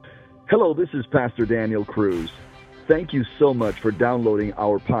Hello, this is Pastor Daniel Cruz. Thank you so much for downloading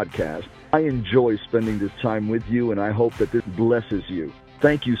our podcast. I enjoy spending this time with you, and I hope that this blesses you.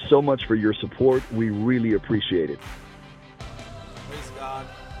 Thank you so much for your support. We really appreciate it. Praise God.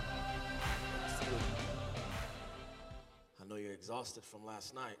 I know you're exhausted from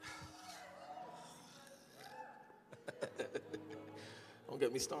last night. Don't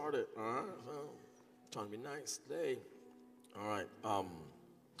get me started. All right. Well, trying to be nice today. All right.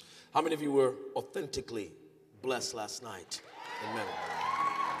 How many of you were authentically blessed last night?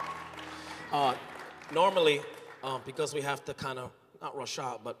 Amen. Normally, because we have to kind of not rush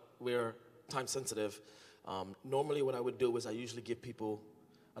out, but we're time sensitive. Normally, what I would do is I usually give people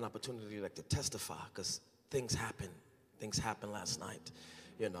an opportunity to testify, because things happen. Things happened last night,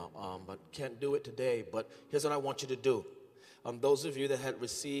 but can't do it today. But here's what I want you to do. Those of you that had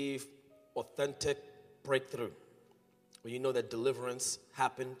received authentic breakthrough, when you know that deliverance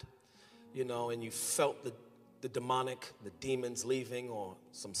happened, and you felt the demonic, the demons leaving, or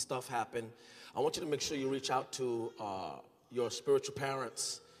some stuff happened, I want you to make sure you reach out to your spiritual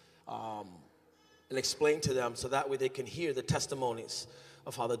parents and explain to them, so that way they can hear the testimonies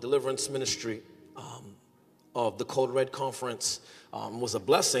of how the deliverance ministry of the Code Red Conference was a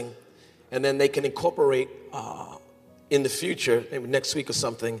blessing, and then they can incorporate in the future, maybe next week or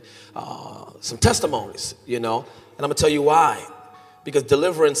something, some testimonies, and I'm going to tell you why. Because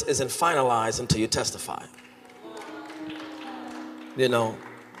deliverance isn't finalized until you testify.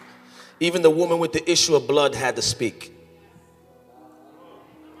 Even the woman with the issue of blood had to speak.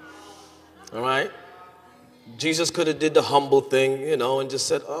 All right? Jesus could have did the humble thing, and just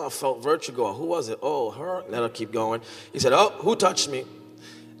said, oh, I felt vertigo. Who was it? Oh, her. Let her keep going. He said, oh, who touched me?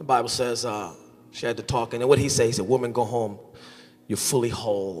 The Bible says she had to talk. And then what did he say? He said, woman, go home. You're fully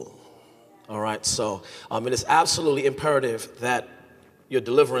whole. All right? So it is absolutely imperative that your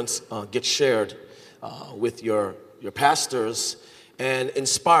deliverance gets shared with your pastors and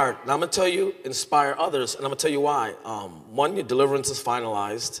inspired. And I'm going to tell you, inspire others. And I'm going to tell you why. One, your deliverance is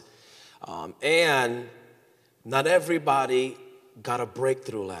finalized. And not everybody got a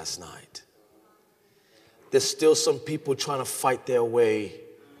breakthrough last night. There's still some people trying to fight their way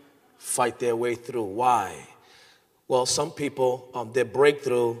through. Why? Well, some people, their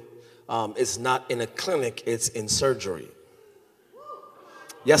breakthrough is not in a clinic, it's in surgery.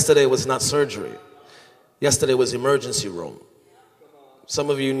 Yesterday was not surgery. Yesterday was emergency room. Some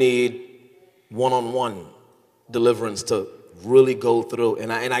of you need one-on-one deliverance to really go through.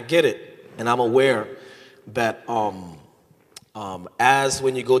 And I get it. And I'm aware that as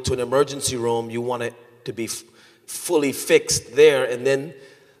when you go to an emergency room, you want it to be fully fixed there. And then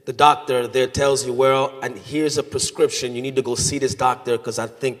the doctor there tells you, well, and here's a prescription. You need to go see this doctor because I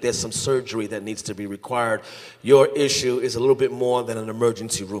think there's some surgery that needs to be required. Your issue is a little bit more than an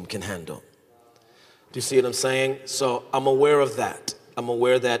emergency room can handle. Do you see what I'm saying? So I'm aware of that. I'm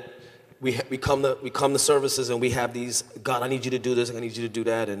aware that we come to services and we have these, God, I need you to do this, I need you to do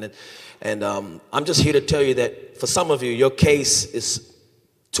that. And I'm just here to tell you that for some of you, your case is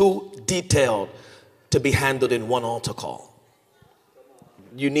too detailed to be handled in one altar call.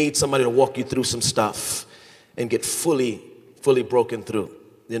 You need somebody to walk you through some stuff and get fully broken through,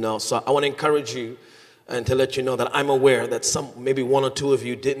 So I want to encourage you and to let you know that I'm aware that maybe one or two of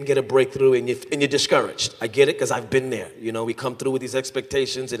you didn't get a breakthrough and you're discouraged. I get it because I've been there. We come through with these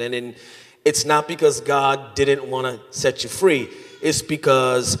expectations and then it's not because God didn't want to set you free. It's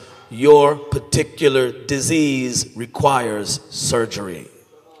because your particular disease requires surgery,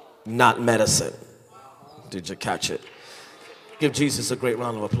 not medicine. Did you catch it? Give Jesus a great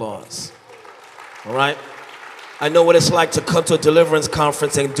round of applause. All right? I know what it's like to come to a deliverance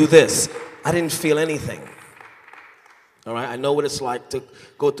conference and do this. I didn't feel anything. All right? I know what it's like to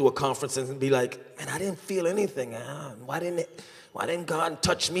go through a conference and be like, man, I didn't feel anything. Why didn't God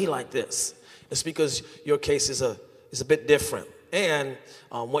touch me like this? It's because your case is a bit different. And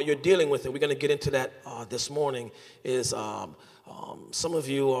what you're dealing with, and we're going to get into that this morning, is some of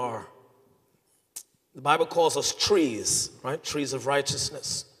you are, the Bible calls us trees, right? Trees of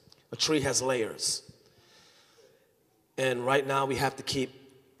righteousness. A tree has layers. And right now we have to keep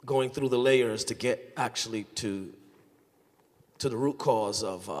going through the layers to get actually to the root cause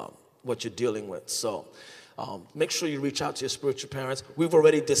of what you're dealing with. So make sure you reach out to your spiritual parents. We've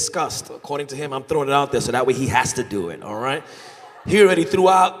already discussed, according to him, I'm throwing it out there so that way he has to do it, all right? He already threw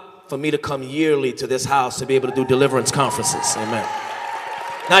out for me to come yearly to this house to be able to do deliverance conferences. Amen.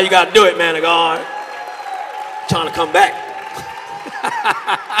 Now you got to do it, man of God. Trying to come back.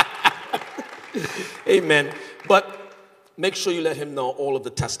 Amen. But make sure you let him know all of the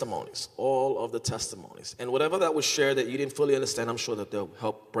testimonies. All of the testimonies. And whatever that was shared that you didn't fully understand, I'm sure that they'll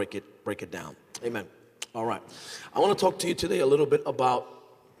help break it down. Amen. All right. I want to talk to you today a little bit about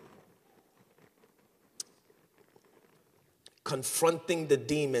confronting the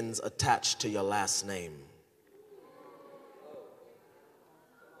demons attached to your last name.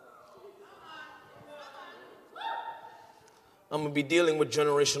 I'm going to be dealing with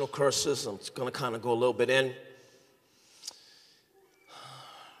generational curses. I'm just going to kind of go a little bit in.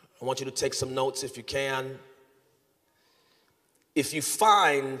 I want you to take some notes if you can. If you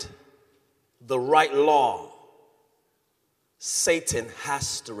find the right law, Satan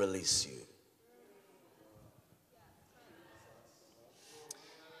has to release you.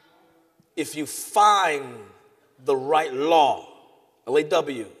 If you find the right law,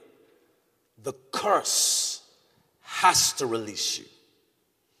 LAW, the curse has to release you.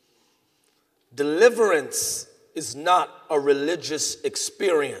 Deliverance is not a religious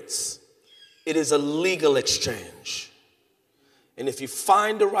experience. It is a legal exchange. And if you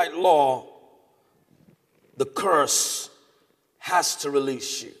find the right law, the curse has to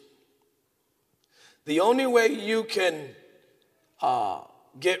release you. The only way you can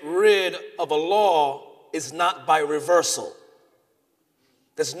get rid of a law is not by reversal.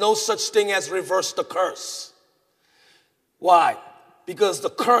 There's no such thing as reverse the curse. Why? Because the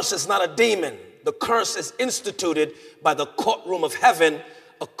curse is not a demon. The curse is instituted by the courtroom of heaven.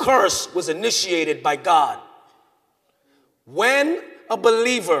 A curse was initiated by God. When a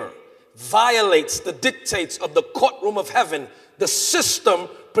believer violates the dictates of the courtroom of heaven, the system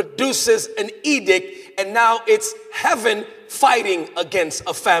produces an edict, and now it's heaven fighting against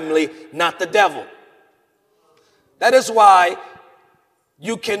a family, not the devil. That is why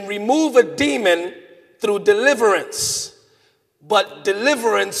you can remove a demon through deliverance. But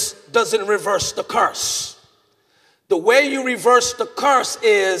deliverance doesn't reverse the curse. The way you reverse the curse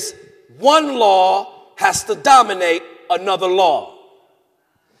is one law has to dominate another law.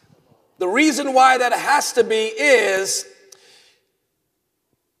 The reason why that has to be is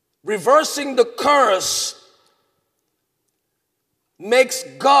reversing the curse makes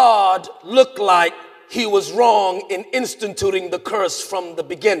God look like he was wrong in instituting the curse from the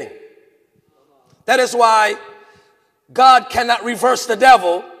beginning. That is why God cannot reverse the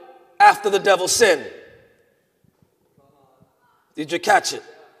devil after the devil sinned. Did you catch it?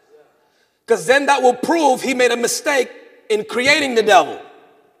 Because then that will prove he made a mistake in creating the devil.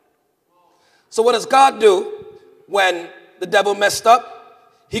 So what does God do when the devil messed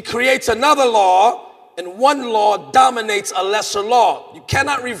up? He creates another law, and one law dominates a lesser law. You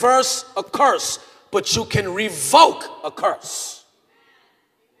cannot reverse a curse, but you can revoke a curse.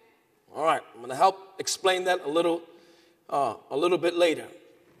 All right, I'm going to help explain that a little bit later.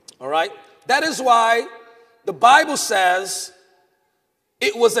 All right? That is why the Bible says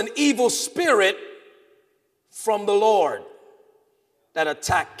it was an evil spirit from the Lord that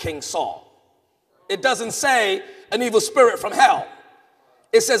attacked King Saul. It doesn't say an evil spirit from hell.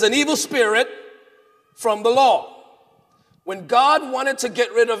 It says an evil spirit from the Lord. When God wanted to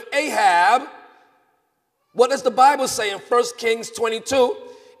get rid of Ahab, what does the Bible say in 1 Kings 22?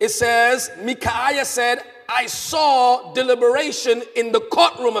 It says, Micaiah said, I saw deliberation in the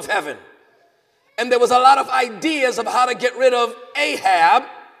courtroom of heaven. And there was a lot of ideas of how to get rid of Ahab.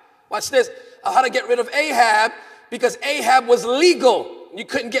 Watch this. How to get rid of Ahab, because Ahab was legal. You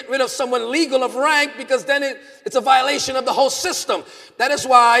couldn't get rid of someone legal of rank, because then it's a violation of the whole system. That is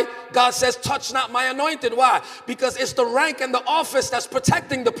why God says, touch not my anointed. Why? Because it's the rank and the office that's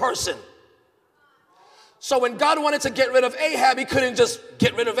protecting the person. So when God wanted to get rid of Ahab, he couldn't just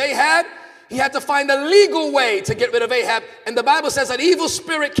get rid of Ahab. He had to find a legal way to get rid of Ahab. And the Bible says an evil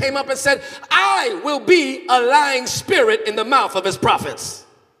spirit came up and said, I will be a lying spirit in the mouth of his prophets.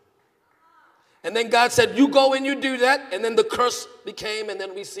 And then God said, you go and you do that. And then the curse became, and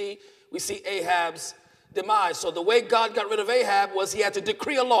then we see Ahab's demise. So the way God got rid of Ahab was he had to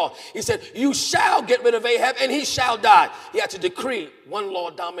decree a law. He said, you shall get rid of Ahab and he shall die. He had to decree one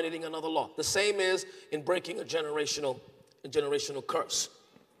law dominating another law. The same is in breaking a generational curse.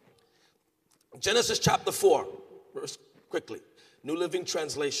 Genesis chapter 4, verse quickly. New Living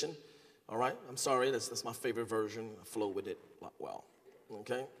Translation. All right, I'm sorry, that's my favorite version. I flow with it well.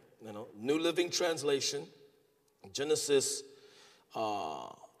 Okay, New Living Translation. Genesis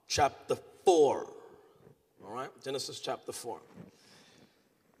chapter 4. All right, Genesis chapter 4.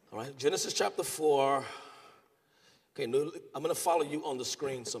 All right, Genesis chapter 4. Okay, I'm going to follow you on the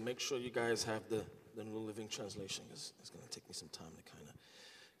screen, so make sure you guys have the New Living Translation. It's going to take me some time to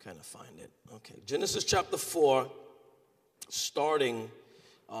kind of find it. Okay, Genesis chapter 4, starting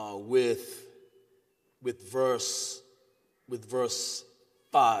with verse with verse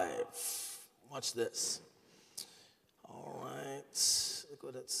 5. Watch this. All right. Look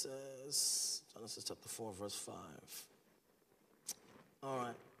what it says. Genesis chapter 4, verse 5. All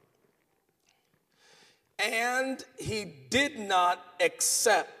right. And he did not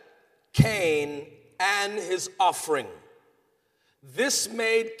accept Cain and his offering. This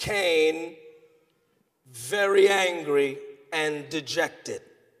made Cain very angry and dejected.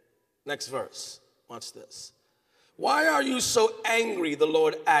 Next verse. Watch this. Why are you so angry? The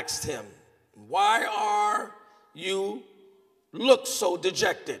Lord asked him. Why are you look so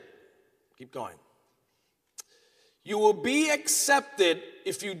dejected? Keep going. You will be accepted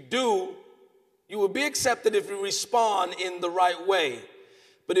if you do. You will be accepted if you respond in the right way.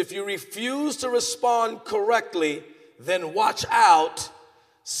 But if you refuse to respond correctly, then watch out.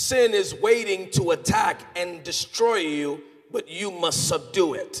 Sin is waiting to attack and destroy you, but you must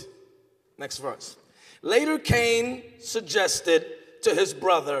subdue it. Next verse. Later, Cain suggested to his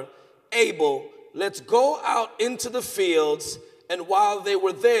brother Abel, let's go out into the fields. And while they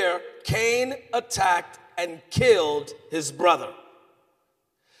were there, Cain attacked and killed his brother.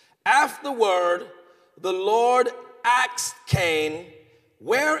 Afterward, the Lord asked Cain,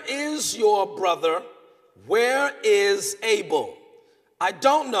 where is your brother? Where is Abel? I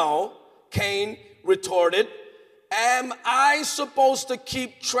don't know, Cain retorted. Am I supposed to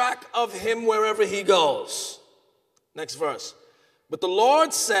keep track of him wherever he goes? Next verse. But the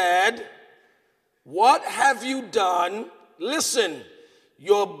Lord said, what have you done? Listen,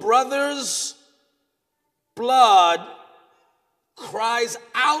 your brother's blood cries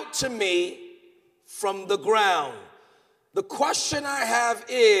out to me from the ground. The question I have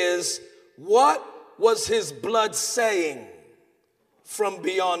is, what was his blood saying from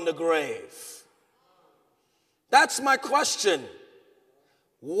beyond the grave? That's my question.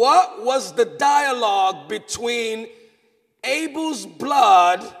 What was the dialogue between Abel's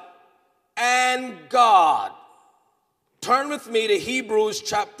blood and God? Turn with me to Hebrews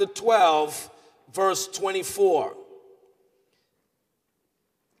chapter 12, verse 24.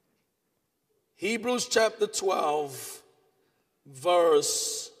 Hebrews chapter 12,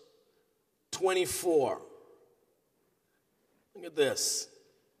 verse 24. Look at this.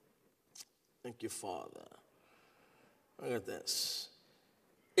 Thank you, Father. Look at this.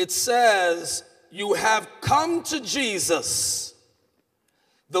 It says, you have come to Jesus,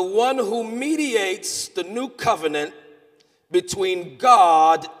 the one who mediates the new covenant between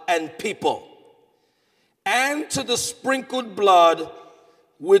God and people, and to the sprinkled blood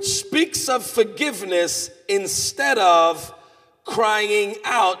which speaks of forgiveness instead of crying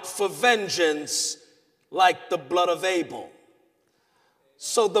out for vengeance like the blood of Abel.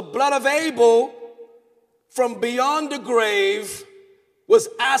 So the blood of Abel from beyond the grave was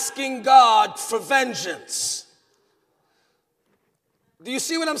asking God for vengeance. Do you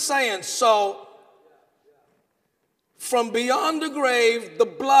see what I'm saying? So from beyond the grave, the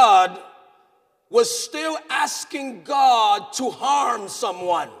blood was still asking God to harm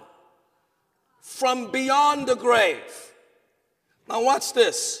someone from beyond the grave. Now watch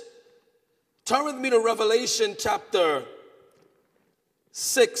this. Turn with me to Revelation chapter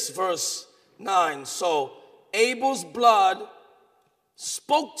 6, verse 9. So Abel's blood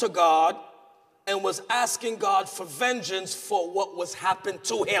spoke to God and was asking God for vengeance for what was happened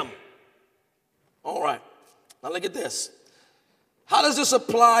to him. All right. Now look at this. How does this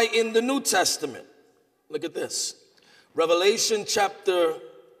apply in the New Testament? Look at this. Revelation chapter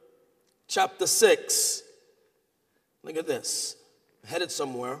 6. Look at this. I'm headed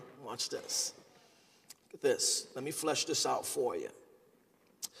somewhere. Watch this. Look at this. Let me flesh this out for you.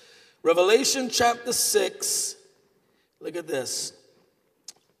 Revelation chapter 6. Look at this.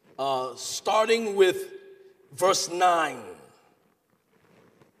 Starting with verse 9.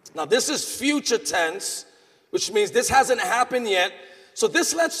 Now this is future tense, which means this hasn't happened yet. So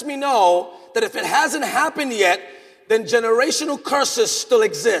this lets me know that if it hasn't happened yet, then generational curses still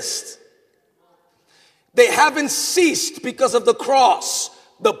exist. They haven't ceased because of the cross.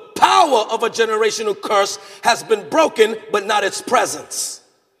 The power of a generational curse has been broken, but not its presence.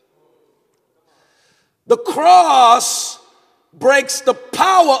 The cross breaks the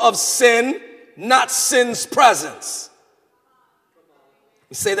power of sin, not sin's presence.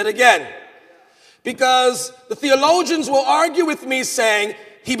 Let me say that again. Because the theologians will argue with me saying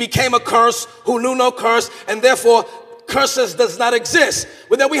he became a curse who knew no curse, and therefore curses does not exist.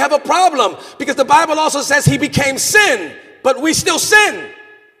 Well, then we have a problem, because the Bible also says he became sin, but we still sin.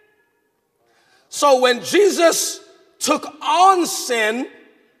 So when Jesus took on sin,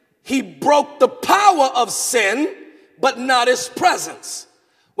 he broke the power of sin, but not his presence.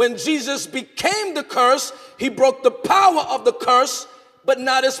 When Jesus became the curse, he broke the power of the curse, but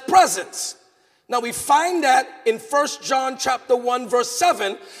not his presence. Now we find that in 1 John chapter 1 verse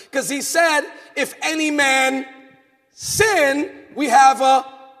 7, because he said, if any man sin, we have a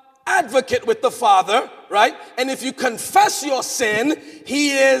advocate with the Father, right? And if you confess your sin,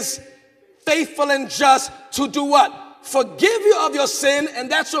 he is faithful and just to do what? Forgive you of your sin.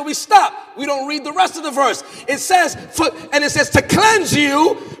 And that's where we stop. We don't read the rest of the verse. It says, to cleanse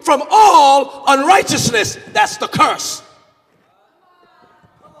you from all unrighteousness. That's the curse.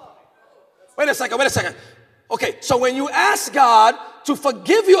 Wait a second. Okay, so when you ask God to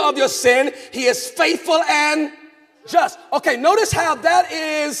forgive you of your sin, he is faithful and just. Okay, notice how that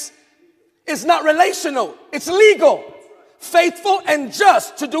is not relational. It's legal. Faithful and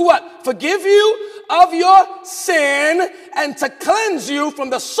just to do what? Forgive you of your sin and to cleanse you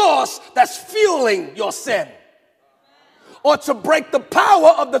from the source that's fueling your sin. Or to break the power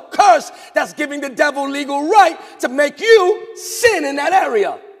of the curse that's giving the devil legal right to make you sin in that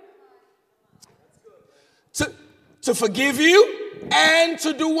area. To forgive you and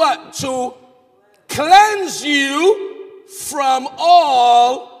to do what? To cleanse you from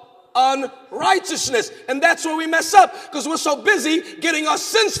all unrighteousness. And that's where we mess up, because we're so busy getting our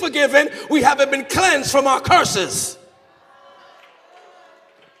sins forgiven, we haven't been cleansed from our curses.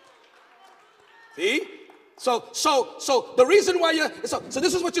 See? So the reason why so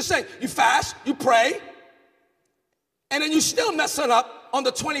this is what you're saying. You fast, you pray, and then you still messing up on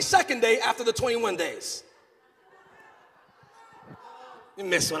the 22nd day after the 21 days. You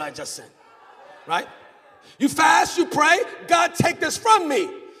missed what I just said, right? You fast, you pray, God, take this from me.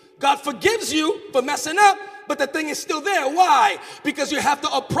 God forgives you for messing up, but the thing is still there. Why? Because you have to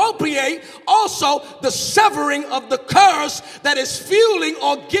appropriate also the severing of the curse that is fueling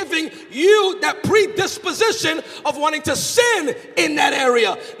or giving you that predisposition of wanting to sin in that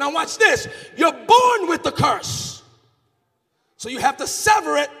area. Now watch this. You're born with the curse. So you have to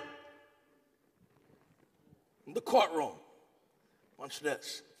sever it in the courtroom. Watch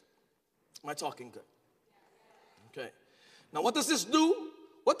this. Am I talking good? Okay. Now what does this do?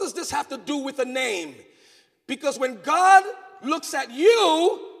 What does this have to do with a name? Because when God looks at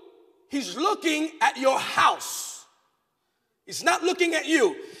you, he's looking at your house. He's not looking at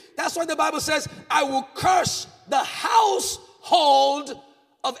you. That's why the Bible says, I will curse the household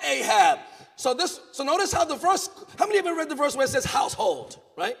of Ahab. So notice how the verse, how many of you read the verse where it says household,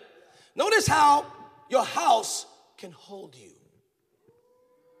 right? Notice how your house can hold you.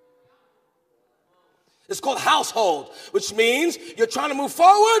 It's called household, which means you're trying to move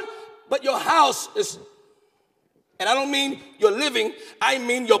forward, but your house is, and I don't mean your living, I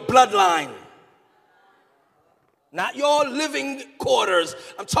mean your bloodline. Not your living quarters.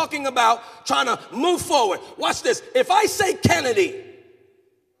 I'm talking about trying to move forward. Watch this. If I say Kennedy,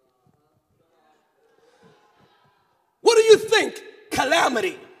 what do you think?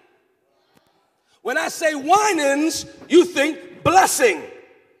 Calamity. When I say Winans, you think blessing.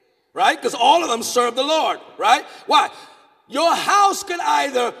 Right? Because all of them serve the Lord, right? Why? Your house can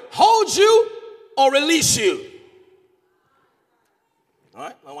either hold you or release you. All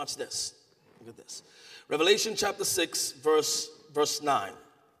right, now watch this. Look at this. Revelation chapter 6, verse 9.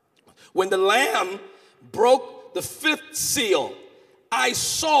 When the Lamb broke the fifth seal, I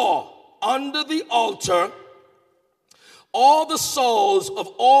saw under the altar all the souls of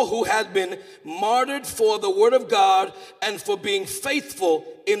all who had been martyred for the word of God and for being faithful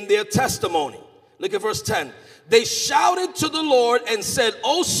in their testimony. Look at verse 10. They shouted to the Lord and said,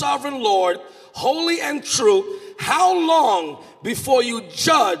 O sovereign Lord, holy and true, how long before you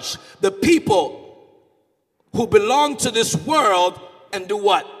judge the people who belong to this world and do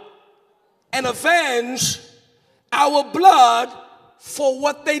what? And avenge our blood for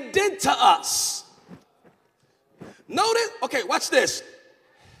what they did to us. Notice, okay, watch this.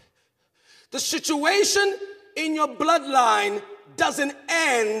 The situation in your bloodline doesn't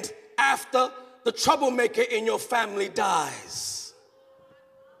end after the troublemaker in your family dies.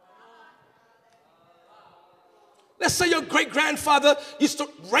 Let's say your great-grandfather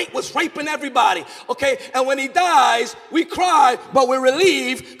was raping everybody, okay? And when he dies, we cry, but we're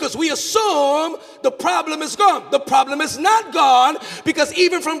relieved because we assume the problem is gone. The problem is not gone, because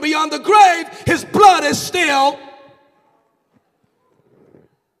even from beyond the grave, his blood is still.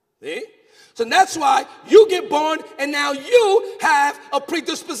 See? So that's why you get born and now you have a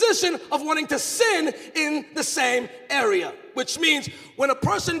predisposition of wanting to sin in the same area. Which means when a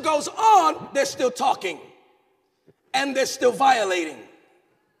person goes on, they're still talking. And they're still violating.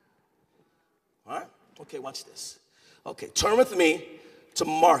 All right? Okay, watch this. Okay, turn with me to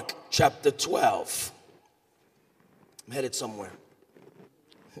Mark chapter 12. I'm headed somewhere.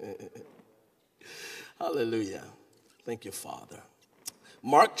 Hallelujah. Thank you, Father.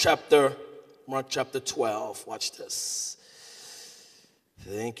 Mark chapter 12. Watch this.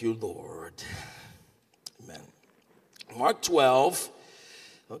 Thank you, Lord. Amen. Mark 12.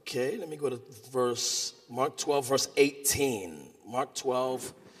 Okay, let me go to Mark 12, verse 18. Mark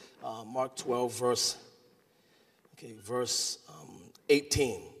 12, verse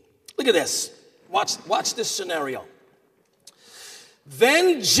 18. Look at this. Watch this scenario.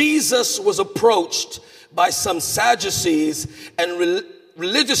 Then Jesus was approached by some Sadducees and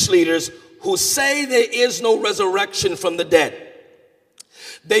religious leaders who say there is no resurrection from the dead.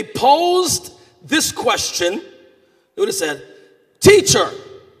 They posed this question. They would have said, "Teacher,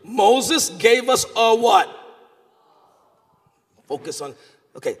 Moses gave us a what?" Focus on,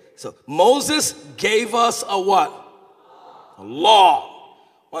 okay, so Moses gave us a what? A law.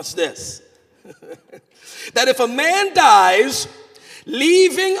 Watch this. That if a man dies,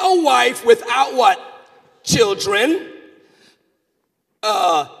 leaving a wife without what? Children,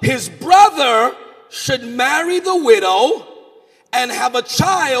 his brother should marry the widow and have a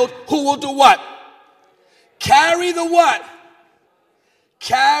child who will do what? Carry the what?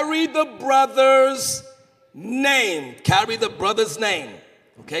 Carry the brother's name. Carry the brother's name.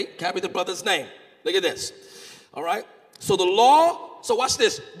 Okay? Carry the brother's name. Look at this. All right? So watch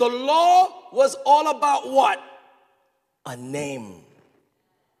this. The law was all about what? A name.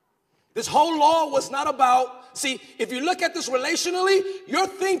 This whole law was not about, see, if you look at this relationally, you're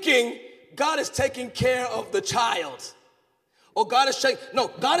thinking God is taking care of the child. Or God is saying, no,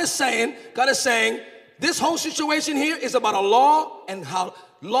 God is saying, this whole situation here is about a law and how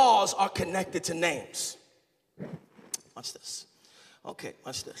laws are connected to names. Watch this. Okay,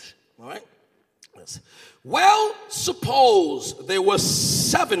 watch this. All right? Well, suppose there were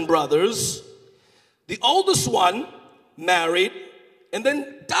 7 brothers. The oldest one married and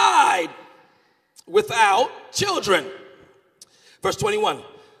then died without children. Verse 21.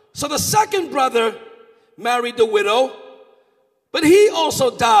 So the second brother married the widow, but he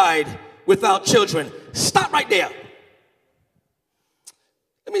also died without children. Stop right there.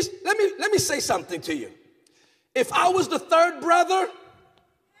 Let me say something to you. If I was the third brother,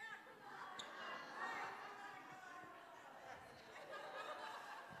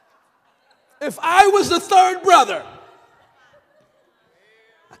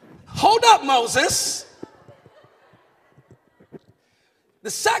 hold up, Moses.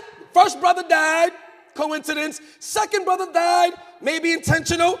 The first brother died, coincidence. Second brother died, maybe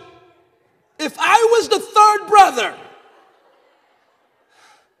intentional. If I was the third brother,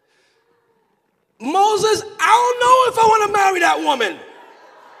 Moses, I don't know if I want to marry that woman.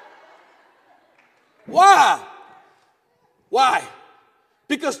 Why? Why?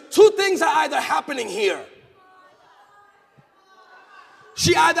 Because 2 things are either happening here.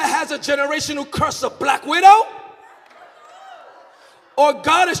 She either has a generational curse of black widow, or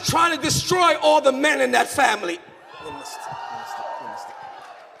God is trying to destroy all the men in that family.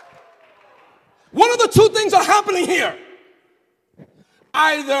 One of the 2 things are happening here.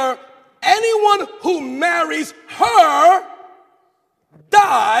 Either anyone who marries her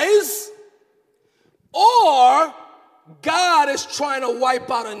dies, or God is trying to wipe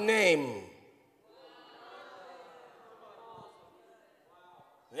out a name.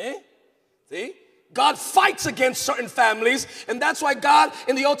 See? God fights against certain families, and that's why God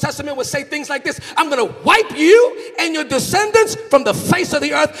in the Old Testament would say things like this: I'm going to wipe you and your descendants from the face of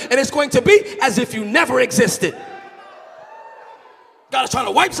the earth, and it's going to be as if you never existed. God is trying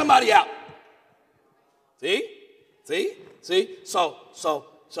to wipe somebody out. See? So,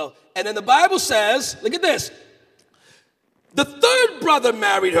 and then the Bible says, look at this. The third brother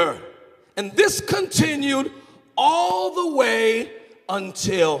married her, and this continued all the way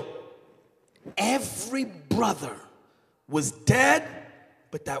until every brother was dead,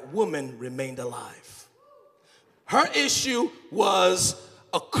 but that woman remained alive. Her issue was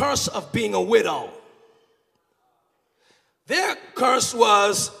a curse of being a widow. Their curse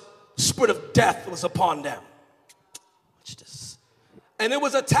was spirit of death was upon them. Watch this. And it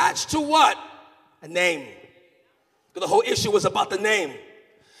was attached to what? A name. The whole issue was about the name.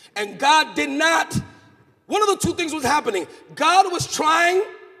 And God did not, one of the 2 things was happening. God was trying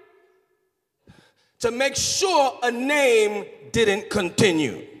to make sure a name didn't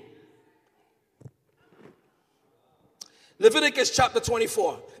continue. Leviticus chapter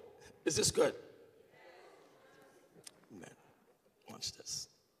 24. Is this good? Man, watch this.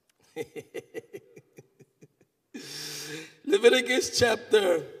 Leviticus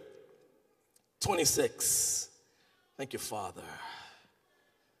chapter 26. Thank you, Father.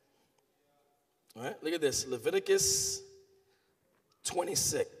 All right, look at this. Leviticus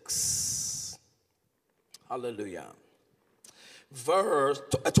 26. Hallelujah. Verse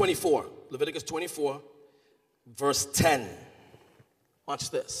 24. Leviticus 24, verse 10. Watch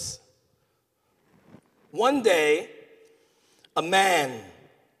this. One day, a man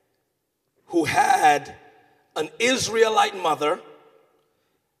who had an Israelite mother,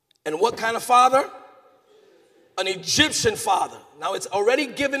 and what kind of father? An Egyptian father. Now it's already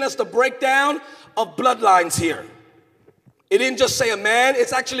given us the breakdown of bloodlines here. It didn't just say a man,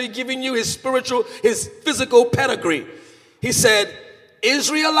 it's actually giving you his physical pedigree. He said,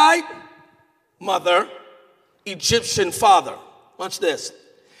 Israelite mother, Egyptian father. Watch this.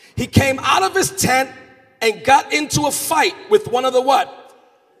 He came out of his tent and got into a fight with one of the what?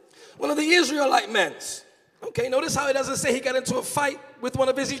 One of the Israelite men. Okay, notice how it doesn't say he got into a fight with one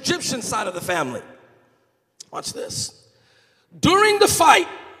of his Egyptian side of the family. Watch this. During the fight,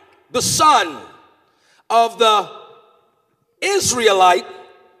 the son of the Israelite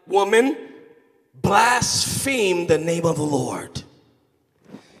woman blasphemed the name of the Lord.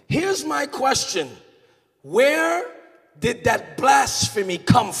 Here's my question. Where did that blasphemy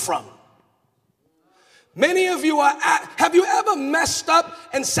come from? Many of you have you ever messed up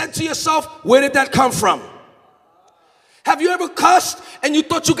and said to yourself, where did that come from? Have you ever cussed and you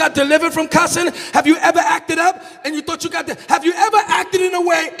thought you got delivered from cussing? Have you ever acted up and you thought you got have you ever acted in a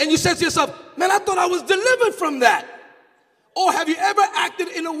way and you said to yourself, man, I thought I was delivered from that? Or have you ever acted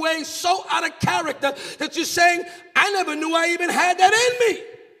in a way so out of character that you're saying, I never knew I even had that in me?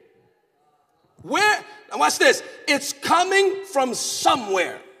 Where? Now watch this. It's coming from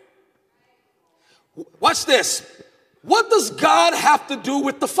somewhere. Watch this. What does God have to do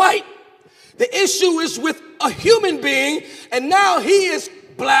with the fight? The issue is with a human being, and now he is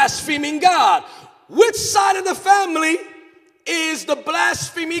blaspheming God. Which side of the family is the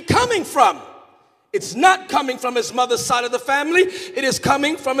blasphemy coming from? It's not coming from his mother's side of the family. It is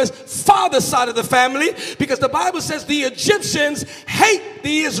coming from his father's side of the family, because the Bible says the Egyptians hate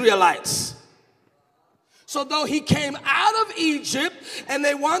the Israelites. So though he came out of Egypt and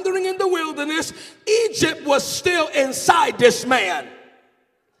they're wandering in the wilderness, Egypt was still inside this man.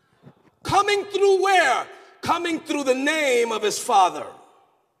 Coming through where? Coming through the name of his father.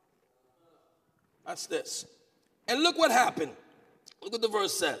 That's this. And look what happened. Look what the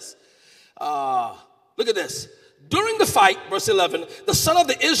verse says. Look at this. During the fight, verse 11, the son of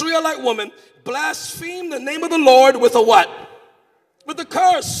the Israelite woman blasphemed the name of the Lord with a what? With a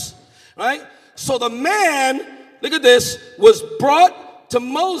curse, right? So the man, look at this, was brought to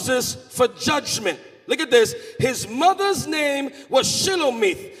Moses for judgment. Look at this. His mother's name was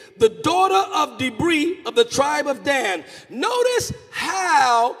Shelomith, the daughter of Dibri of the tribe of Dan. Notice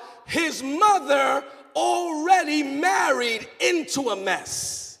how his mother already married into a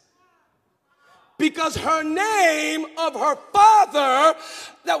mess, because her name of her father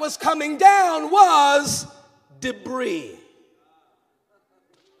that was coming down was Dibri.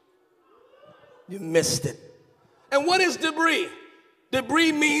 You missed it. And what is debris?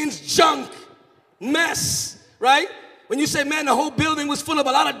 Debris means junk, mess, right? When you say, man, the whole building was full of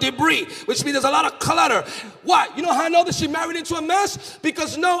a lot of debris, which means there's a lot of clutter. Why? You know how I know that she married into a mess?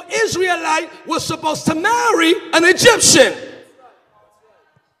 Because no Israelite was supposed to marry an Egyptian.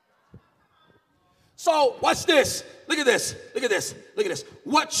 So watch this. Look at this. Look at this. Look at this.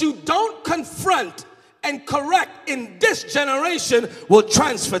 What you don't confront and correct in this generation will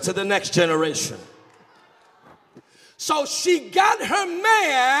transfer to the next generation. So she got her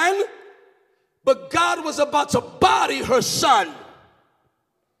man, but God was about to body her son.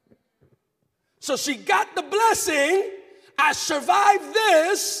 So she got the blessing. I survived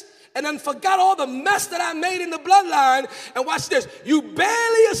this and then forgot all the mess that I made in the bloodline. And watch this. You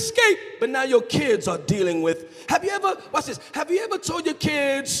barely escaped, but now your kids are dealing with. Have you ever, watch this. Have you ever told your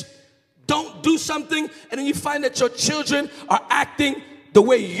kids, don't do something, and then you find that your children are acting the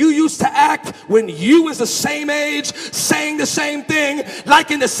way you used to act when you was the same age, saying the same thing,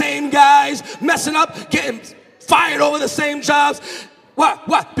 liking the same guys, messing up, getting fired over the same jobs?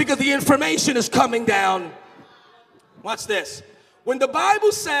 What? Because the information is coming down. Watch this. When the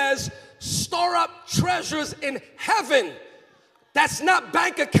Bible says store up treasures in heaven, that's not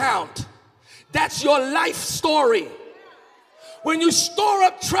bank account. That's your life story. When you store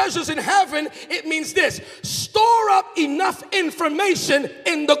up treasures in heaven, it means this: store up enough information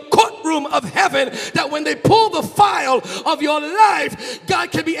in the courtroom of heaven that when they pull the file of your life,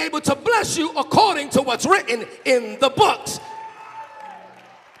 God can be able to bless you according to what's written in the books.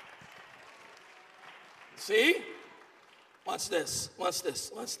 See? Watch this. Watch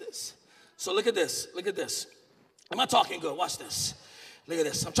this. Watch this. So look at this. Look at this. Am I talking good? Watch this. Look at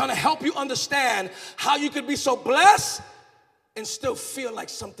this. I'm trying to help you understand how you could be so blessed and still feel like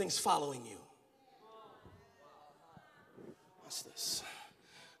something's following you. What's this?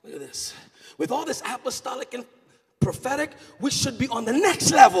 Look at this. With all this apostolic and prophetic, we should be on the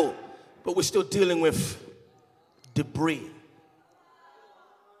next level, but we're still dealing with debris.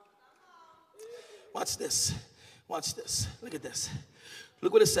 Watch this. Watch this. Look at this.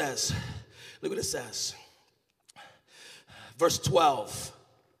 Look what it says. Look what it says. Verse 12.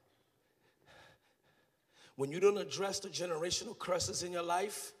 When you don't address the generational curses in your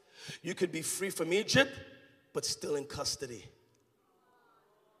life, you could be free from Egypt, but still in custody.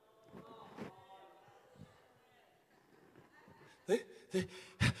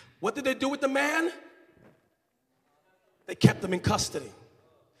 What did they do with the man? They kept him in custody.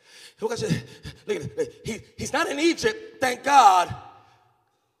 Look at it. He's not in Egypt, thank God,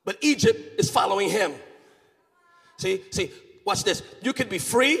 but Egypt is following him. See, watch this. You could be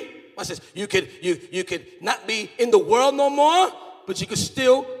free. Watch this. You could not be in the world no more, but you could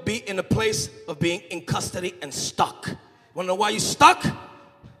still be in a place of being in custody and stuck. Want to know why you're stuck?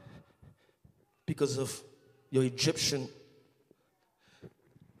 Because of your Egyptian.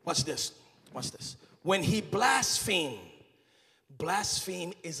 Watch this. Watch this. When he blasphemed,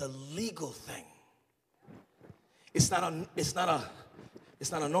 blaspheme is a legal thing. It's not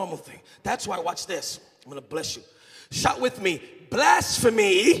a normal thing. That's why, watch this. I'm going to bless you. Shout with me.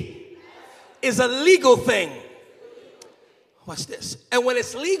 Blasphemy is a legal thing. Watch this. And when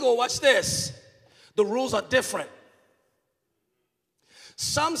it's legal, watch this. The rules are different.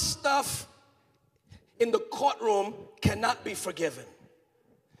 Some stuff in the courtroom cannot be forgiven.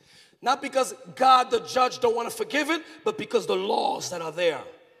 Not because God, the judge, don't want to forgive it, but because the laws that are there.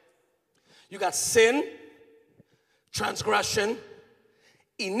 You got sin, transgression,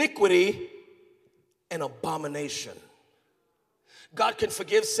 iniquity, and abomination. God can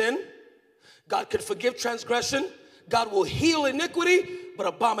forgive sin. God can forgive transgression. God will heal iniquity, but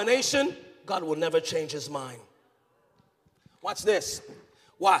abomination, God will never change his mind. Watch this.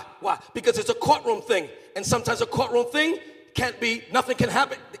 Why? Because it's a courtroom thing. And sometimes a courtroom thing can't be, nothing can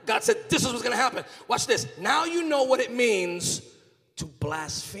happen. God said, this is what's going to happen. Watch this. Now you know what it means to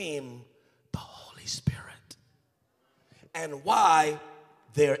blaspheme the Holy Spirit. And why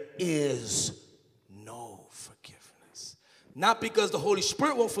there is no forgiveness. Not because the Holy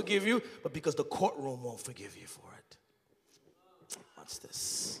Spirit won't forgive you, but because the courtroom won't forgive you for it. Watch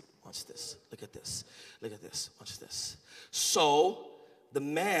this. Watch this. Look at this. Look at this. Watch this. So the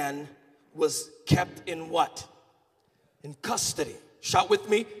man was kept in what? In custody. Shout with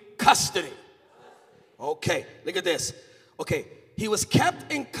me, custody. Okay, look at this. Okay, he was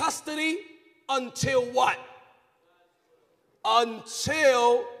kept in custody until what?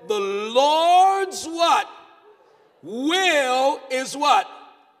 Until the Lord's what? Will is what?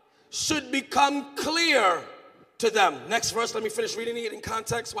 Should become clear to them. Next verse, let me finish reading it in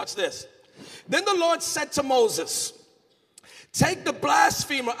context. Watch this. Then the Lord said to Moses, take the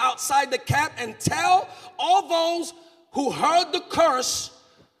blasphemer outside the camp and tell all those who heard the curse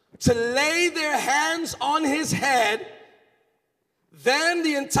to lay their hands on his head. Then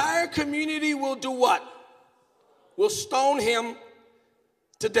the entire community will do what? Will stone him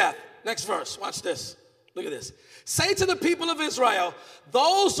to death. Next verse, watch this. Look at this. Say to the people of Israel,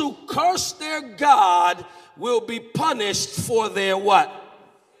 those who curse their God will be punished for their what?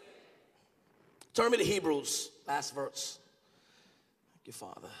 Turn me to Hebrews, last verse. Thank you,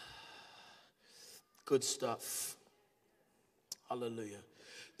 Father. Good stuff. Hallelujah.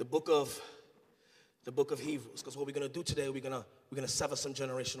 The book of Hebrews, because what we're going to do today, we're going to sever some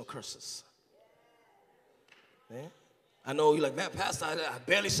generational curses. Yeah? I know you're like, man, Pastor, I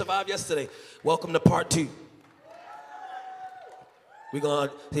barely survived yesterday. Welcome to part 2. We're going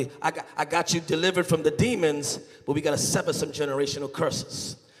to see, I got you delivered from the demons, but we got to sever some generational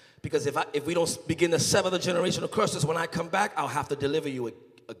curses. Because if we don't begin to sever the generational curses, when I come back, I'll have to deliver you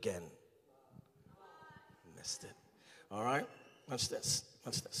again. Missed it. All right? Watch this.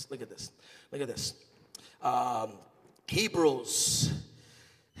 Watch this. Look at this. Look at this. Hebrews.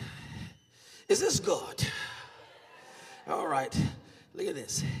 Is this good? All right. Look at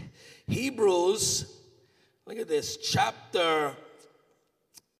this. Hebrews. Look at this. Chapter.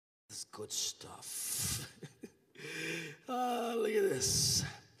 This is good stuff. Look at this.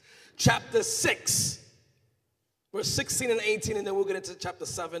 Chapter 6. Verse 16 and 18. And then we'll get into chapter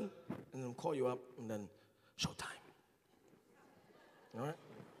 7. And then I'll call you up. And then showtime. All right?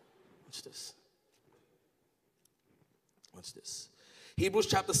 Watch this. Watch this. Hebrews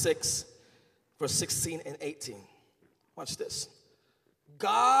chapter 6, verse 16 and 18. Watch this.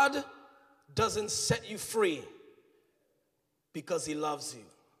 God doesn't set you free because he loves you.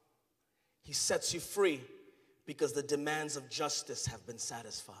 He sets you free Because the demands of justice have been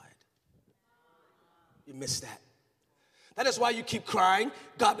satisfied. You missed that. That is why you keep crying,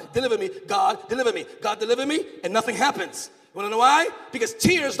 God, deliver me, God, deliver me, God, deliver me, and nothing happens. You want to know why? Because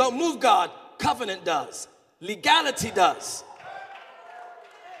tears don't move God. Covenant does. Legality does.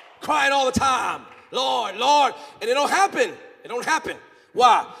 Crying all the time, Lord, Lord, and it don't happen. It don't happen.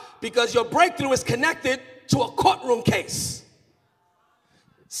 Why? Because your breakthrough is connected to a courtroom case.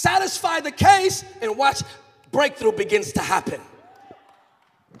 Satisfy the case and watch breakthrough begins to happen.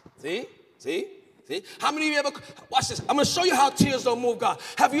 See? See? See? How many of you ever, watch this, I'm going to show you how tears don't move God.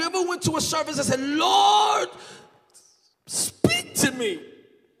 Have you ever went to a service and said, Lord, speak to me,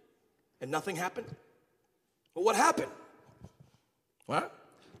 and nothing happened? Well, what happened? What?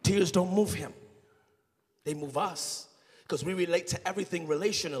 Tears don't move him. They move us because we relate to everything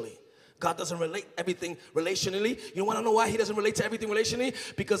relationally. God doesn't relate everything relationally. You want to know why he doesn't relate to everything relationally?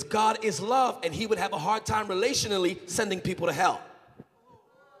 Because God is love, and he would have a hard time relationally sending people to hell.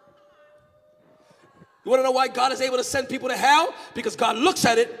 You want to know why God is able to send people to hell? Because God looks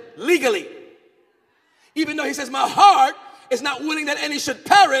at it legally. Even though he says, my heart is not willing that any should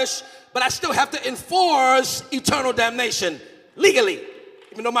perish, but I still have to enforce eternal damnation legally,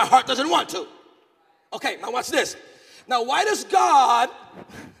 even though my heart doesn't want to. Okay, now watch this. Now, why does God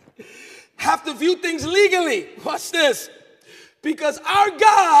have to view things legally? Watch this. Because our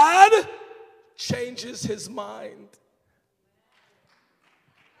God changes his mind.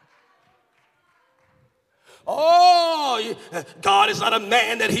 Oh, God is not a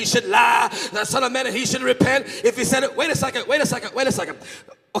man that he should lie. That's not a man that he should repent. If he said it, wait a second.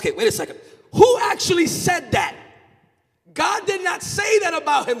 Okay, wait a second. Who actually said that? God did not say that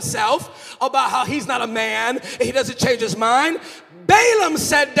about himself, about how he's not a man and he doesn't change his mind. Balaam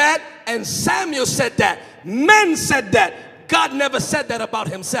said that and Samuel said that. Men said that. God never said that about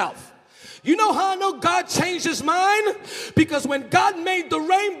himself. You know how I know God changed his mind? Because when God made the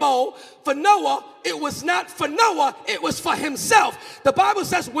rainbow for Noah, it was not for Noah, it was for himself. The Bible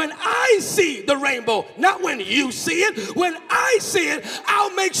says, when I see the rainbow, not when you see it, when I see it,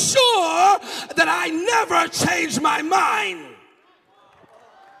 I'll make sure that I never change my mind.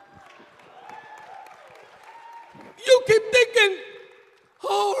 You keep thinking,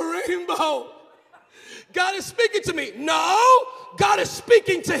 oh, rainbow, God is speaking to me. No, God is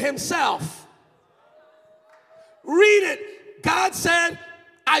speaking to himself. Read it. God said,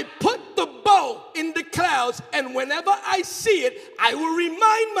 I put the bow in the clouds, and whenever I see it, I will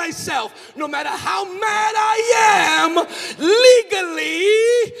remind myself, no matter how mad I am,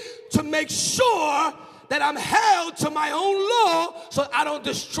 legally, to make sure that I'm held to my own law so I don't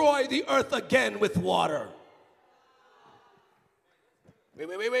destroy the earth again with water.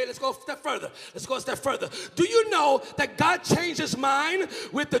 Wait, let's go a step further. Do you know that God changed his mind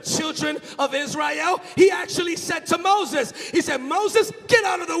with the children of Israel? He actually said to Moses, he said, Moses, get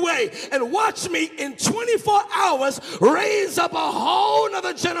out of the way and watch me in 24 hours raise up a whole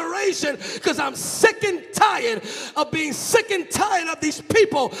nother generation, because I'm sick and tired of being sick and tired of these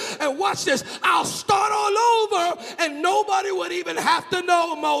people. And watch this, I'll start all over and nobody would even have to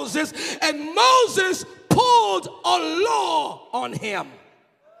know Moses. And Moses pulled a law on him.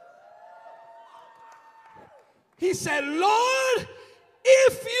 He said, Lord,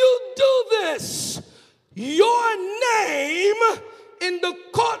 if you do this, your name in the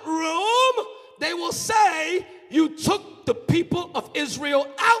courtroom, they will say you took the people of Israel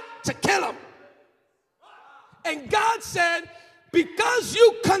out to kill them. And God said, because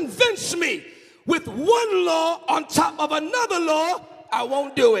you convinced me with one law on top of another law, I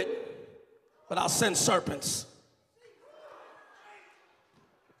won't do it, but I'll send serpents.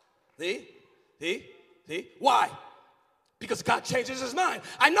 See? Why? Because God changes his mind.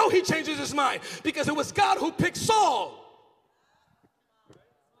 I know he changes his mind because it was God who picked Saul.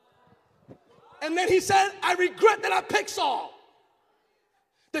 And then he said, I regret that I picked Saul.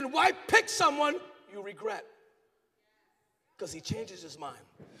 Then why pick someone you regret? Because he changes his mind.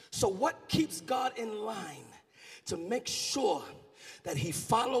 So what keeps God in line to make sure that he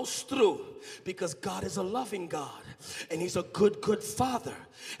follows through? Because God is a loving God and he's a good father.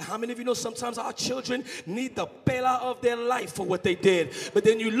 And how many of you know sometimes our children need the pela of their life for what they did? But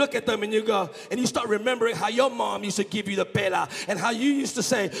then you look at them and you go, and you start remembering how your mom used to give you the pela, and how you used to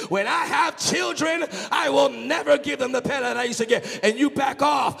say, when I have children, I will never give them the pela that I used to get. And you back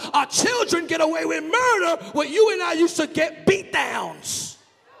off. Our children get away with murder where you and I used to get beat downs.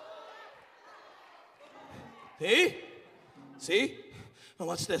 See? Now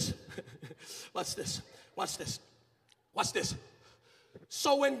watch this. Watch this.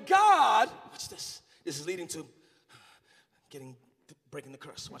 So when God, watch this. This is leading to breaking the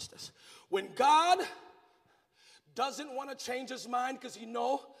curse. Watch this. When God doesn't want to change his mind because he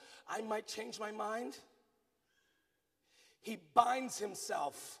knows I might change my mind, he binds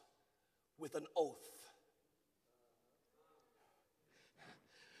himself with an oath.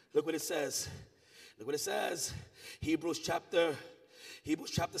 Look what it says. Look what it says. Hebrews chapter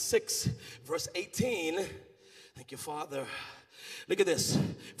 6, verse 18. Thank you, Father. Look at this.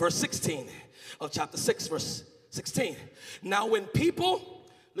 Verse 16 of chapter 6, verse 16. Now when people,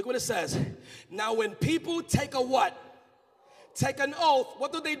 look what it says. Now when people take a what? Take an oath.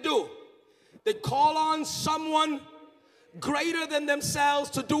 What do? They call on someone greater than themselves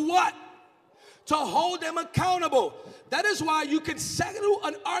to do what? To hold them accountable. That is why you can settle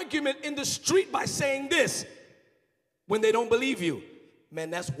an argument in the street by saying this when they don't believe you. Man,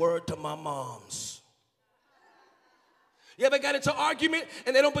 that's word to my moms. You ever got into an argument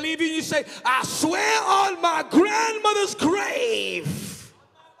and they don't believe you? You say, I swear on my grandmother's grave.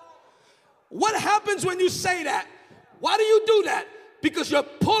 What happens when you say that? Why do you do that? Because you're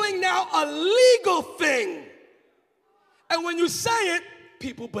pulling now a legal thing. And when you say it,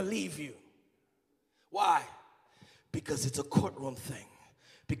 people believe you. Why? Because it's a courtroom thing.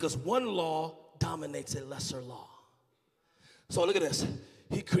 Because one law dominates a lesser law. So look at this.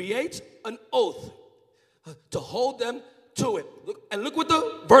 He creates an oath to hold them to it. Look what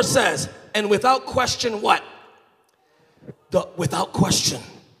the verse says. And without question, what? Without question,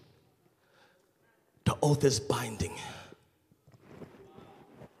 the oath is binding.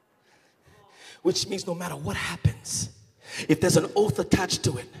 Which means no matter what happens, if there's an oath attached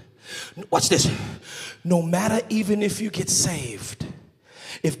to it, watch this. No matter even if you get saved,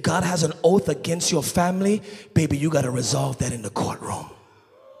 if God has an oath against your family, baby, you got to resolve that in the courtroom.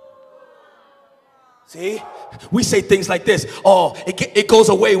 See? We say things like this. Oh, it goes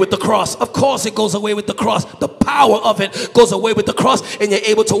away with the cross. Of course it goes away with the cross. The power of it goes away with the cross, and you're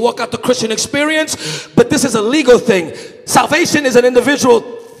able to walk out the Christian experience. But this is a legal thing. Salvation is an individual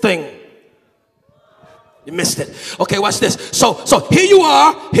thing. You missed it. Okay, watch this. So here you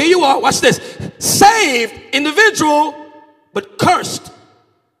are, watch this. Saved, individual, but cursed,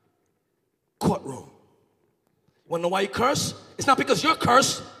 courtroom. Want to know why you curse? It's not because you're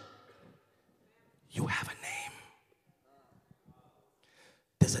cursed. You have a name.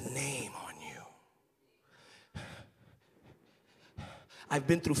 There's a name on you. I've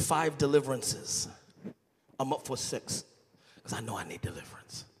been through 5 deliverances. I'm up for 6 because I know I need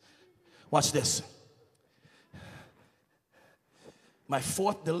deliverance. Watch this. My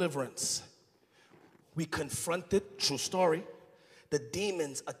 4th deliverance, we confronted, true story, the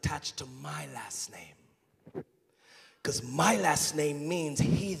demons attached to my last name. Because my last name means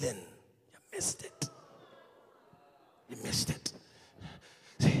heathen. You missed it. You missed it.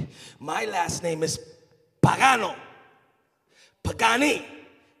 See, my last name is Pagano. Pagani.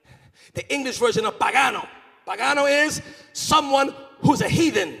 The English version of Pagano. Pagano is someone who's a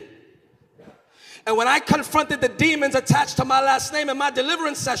heathen. And when I confronted the demons attached to my last name in my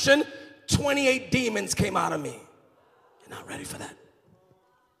deliverance session, 28 demons came out of me. You're not ready for that.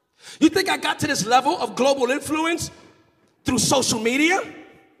 You think I got to this level of global influence through social media?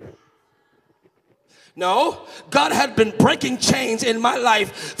 No, God had been breaking chains in my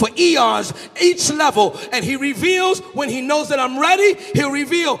life for eons, each level, and he reveals when he knows that I'm ready, he'll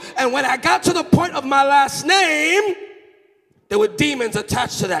reveal. And when I got to the point of my last name, there were demons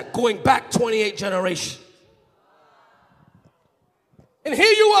attached to that, going back 28 generations. And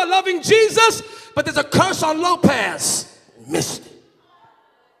here you are loving Jesus, but there's a curse on Lopez. Missed it.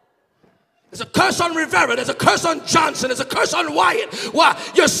 There's a curse on Rivera. There's a curse on Johnson. There's a curse on Wyatt. Why?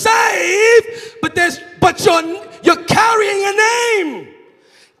 You're saved, but you're carrying a name.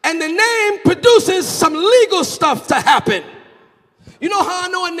 And the name produces some legal stuff to happen. You know how I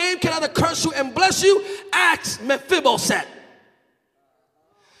know a name can either curse you and bless you? Ask Mephibosheth.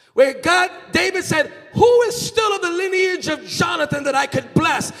 Where David said, who is still of the lineage of Jonathan that I could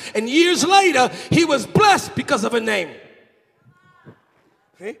bless? And years later, he was blessed because of a name.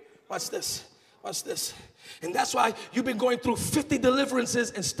 Okay? Watch this. Watch this. And that's why you've been going through 50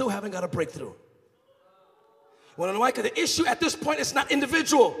 deliverances and still haven't got a breakthrough. You want to know why? Because the issue at this point is not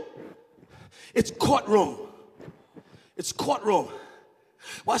individual. It's courtroom. It's courtroom.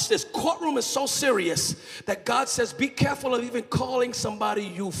 Watch this. Courtroom is so serious that God says, be careful of even calling somebody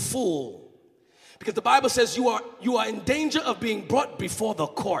you fool. Because the Bible says you are in danger of being brought before the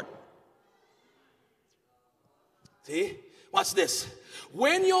court. See? Watch this.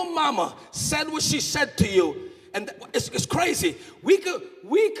 When your mama said what she said to you, and it's crazy. We could,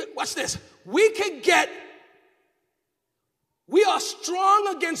 watch this. We are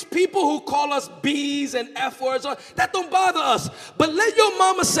strong against people who call us B's and F words. That don't bother us. But let your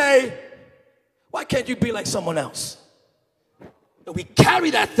mama say, Why can't you be like someone else? And we carry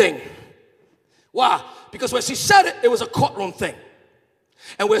that thing. Why? Because when she said it, it was a courtroom thing.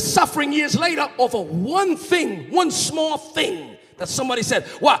 And we're suffering years later over one thing, one small thing that somebody said.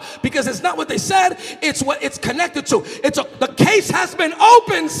 Why? Because it's not what they said, it's what it's connected to. The case has been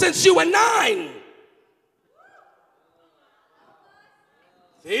open since you were 9.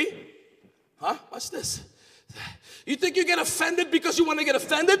 See? Huh? What's this? You think you get offended because you want to get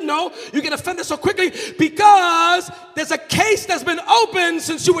offended? No, you get offended so quickly because there's a case that's been open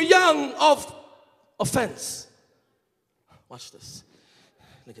since you were young of offense. Watch this.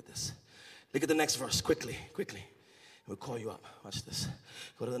 Look at this. Look at the next verse quickly. We'll call you up. Watch this.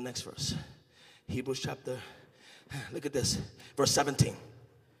 Go to the next verse. Hebrews chapter. Look at this. Verse 17.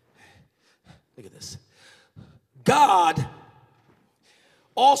 Look at this. God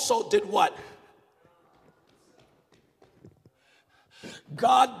also did what?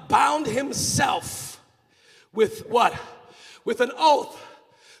 God bound himself with what? With an oath,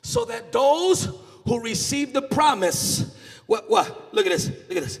 so that those who receive the promise, what? Look at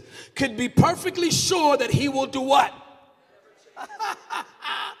this, could be perfectly sure that he will do what?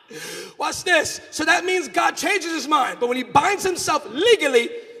 Watch this. So that means God changes his mind, but when he binds himself legally,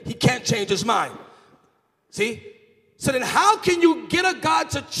 he can't change his mind. See? So then how can you get a God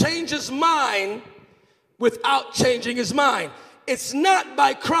to change his mind without changing his mind? It's not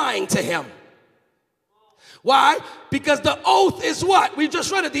by crying to him. Why? Because the oath is what? We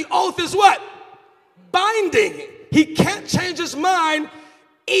just read it. The oath is what? Binding. He can't change his mind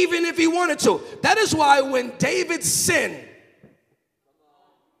even if he wanted to. That is why when David sinned,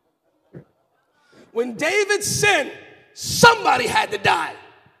 somebody had to die.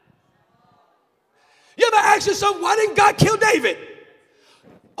 You ever ask yourself, why didn't God kill David?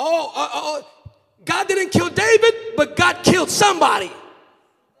 God didn't kill David, but God killed somebody.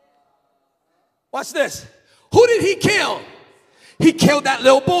 Watch this. Who did he kill? He killed that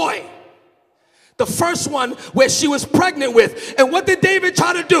little boy. The first one where she was pregnant with. And what did David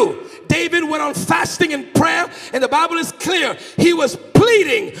try to do? David went on fasting and prayer, and the Bible is clear. He was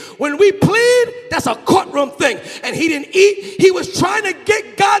pleading. When we plead, that's a courtroom thing. And he didn't eat. He was trying to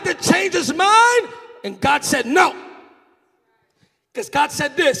get God to change his mind, and God said no. Because God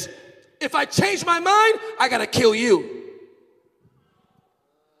said this, if I change my mind, I got to kill you.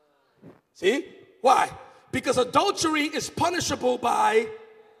 See? Why? Because adultery is punishable by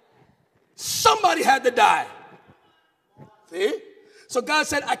somebody had to die. See? So God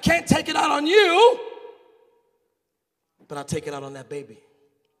said, I can't take it out on you, but I'll take it out on that baby.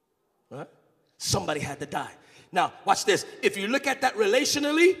 Right? Somebody had to die. Now, watch this. If you look at that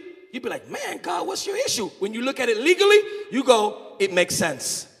relationally, you'd be like, man, God, what's your issue? When you look at it legally, you go, it makes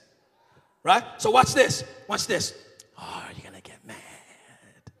sense. Right? So watch this. Watch this. Oh, you're going to get mad.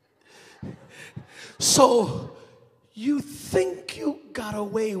 So you think you got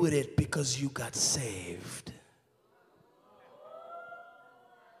away with it because you got saved.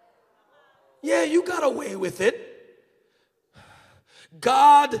 Yeah, you got away with it.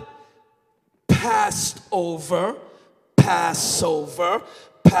 God passed over, Passover,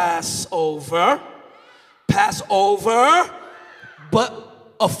 but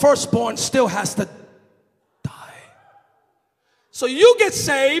a firstborn still has to die. So you get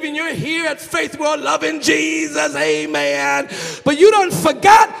saved and you're here at Faith World loving Jesus, amen. But you don't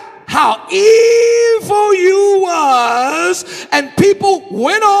forget how evil you was, and people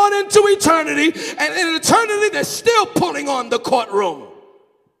went on into eternity, and in eternity they're still pulling on the courtroom.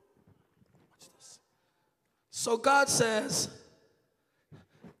 So God says,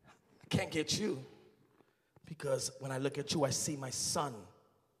 I can't get you because when I look at you I see my son.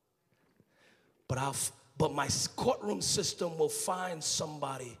 But my courtroom system will find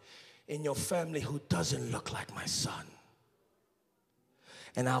somebody in your family who doesn't look like my son.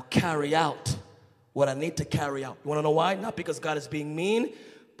 And I'll carry out what I need to carry out. You want to know why? Not because God is being mean,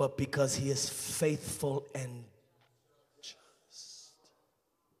 but because he is faithful and just.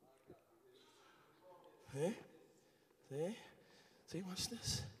 See, watch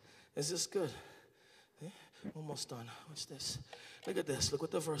this. Is this good? Almost done. Watch this. Look at this. Look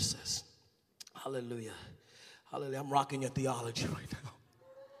what the verse says. Hallelujah. Hallelujah. I'm rocking your theology right now.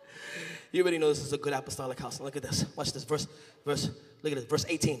 You already know this is a good apostolic house. Look at this. Watch this. Verse. Look at it. Verse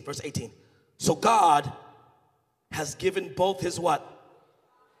 18. Verse 18. So God has given both his what?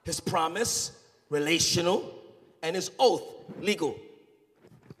 His promise, relational, and his oath, legal.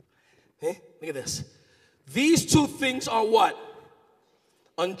 Look at this. These two things are what?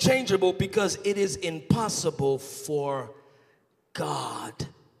 Unchangeable, because it is impossible for God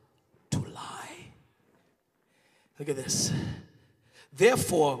to lie. Look at this.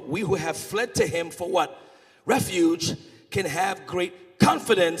 Therefore, we who have fled to him for what? Refuge, can have great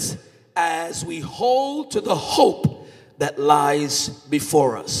confidence as we hold to the hope that lies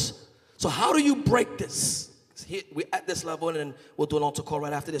before us. So how do you break this? Here, we're at this level, and then we'll do an altar call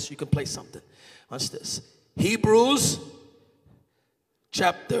right after this so you can play something. Watch this. Hebrews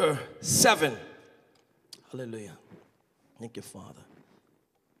chapter 7. Hallelujah. Thank you, Father.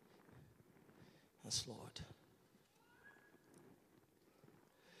 Yes, Lord.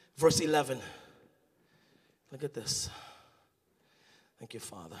 Verse 11. Look at this. Thank you,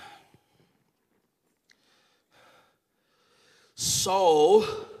 Father. So,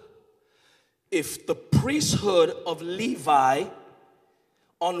 if the priesthood of Levi,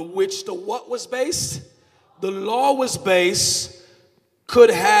 on which the what was based? The law was based,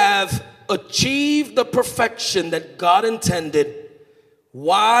 could have achieved the perfection that God intended,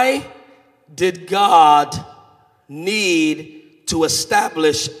 why did God need to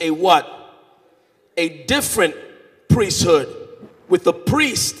establish a what? A different priesthood with the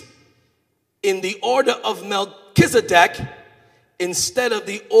priest in the order of Melchizedek instead of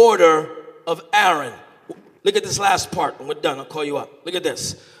the order of Aaron. Look at this last part and we're done. I'll call you up. Look at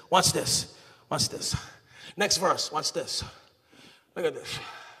this. Watch this. Watch this. Next verse. Watch this. Look at this.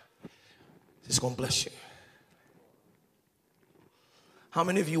 It's going to bless you. How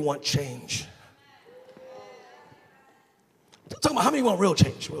many of you want change? I'm talking about how many want real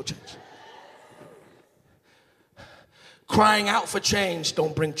change? Real change. Crying out for change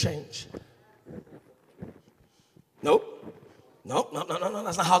don't bring change. Nope. No.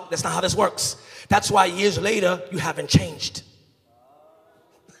 That's not how this works. That's why years later you haven't changed.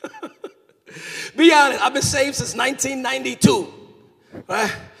 Be honest. I've been saved since 1992.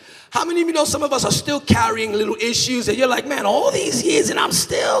 Right? How many of you know some of us are still carrying little issues and you're like, man, all these years and I'm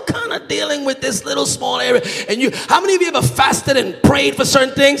still kind of dealing with this little small area. And how many of you ever fasted and prayed for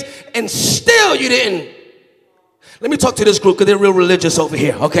certain things and still you didn't? Let me talk to this group because they're real religious over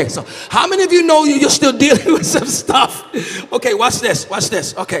here. Okay, so how many of you know you're still dealing with some stuff? Okay, watch this. Watch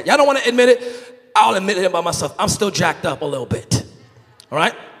this. Okay, y'all don't want to admit it? I'll admit it by myself. I'm still jacked up a little bit. All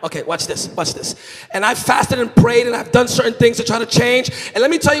right? Okay, watch this. Watch this. And I've fasted and prayed and I've done certain things to try to change. And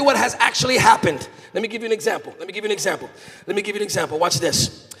let me tell you what has actually happened. Let me give you an example. Let me give you an example. Watch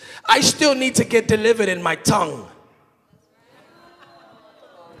this. I still need to get delivered in my tongue.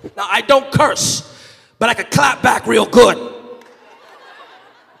 Now, I don't curse, but I could clap back real good.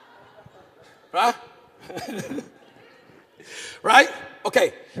 Right? Right?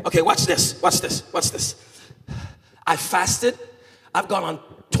 Okay, watch this. I fasted. I've gone on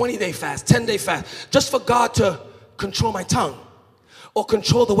 20-day fast, 10-day fast, just for God to control my tongue or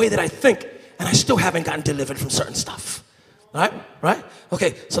control the way that I think, and I still haven't gotten delivered from certain stuff. Right?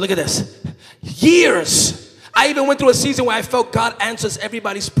 Okay, so look at this. Years. I even went through a season where I felt God answers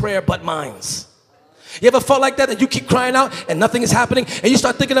everybody's prayer but mine's. You ever felt like that? And you keep crying out and nothing is happening, and you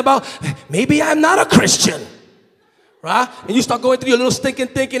start thinking about, maybe I'm not a Christian. Right? And you start going through your little stinking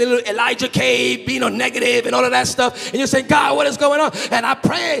thinking, a little Elijah cave, being negative and all of that stuff. And you're saying, God, what is going on? And I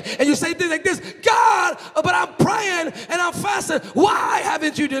pray. And you say things like this, God, but I'm praying and I'm fasting. Why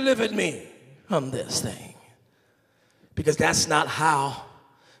haven't you delivered me from this thing? Because that's not how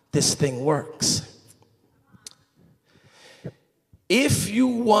this thing works. If you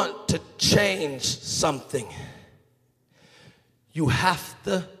want to change something, you have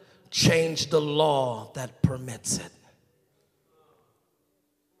to change the law that permits it.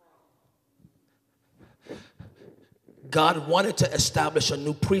 God wanted to establish a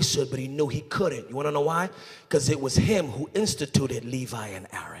new priesthood, but he knew he couldn't. You want to know why? Because it was him who instituted Levi and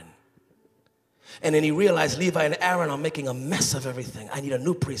Aaron. And then he realized Levi and Aaron are making a mess of everything. I need a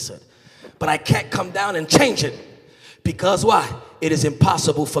new priesthood. But I can't come down and change it. Because why? It is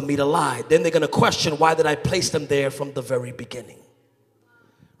impossible for me to lie. Then they're going to question, why did I place them there from the very beginning?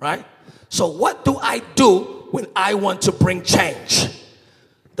 Right? So what do I do when I want to bring change?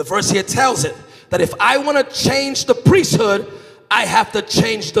 The verse here tells it that if I want to change the priesthood, I have to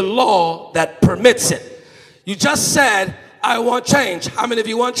change the law that permits it. You just said, I want change. How many of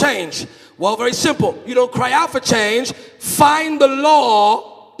you want change? Well, very simple. You don't cry out for change. Find the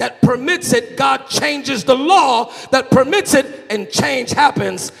law that permits it. God changes the law that permits it, and change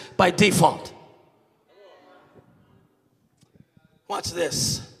happens by default. Watch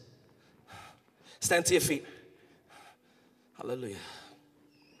this. Stand to your feet. Hallelujah.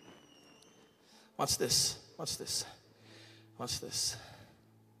 Watch this. Watch this. Watch this.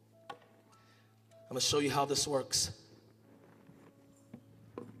 I'm going to show you how this works.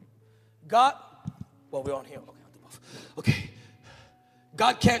 God, well, we're on here. Okay.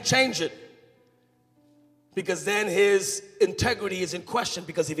 God can't change it. Because then his integrity is in question,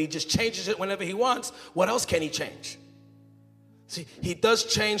 because if he just changes it whenever he wants, what else can he change? See, he does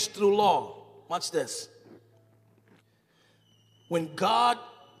change through law. Watch this. When God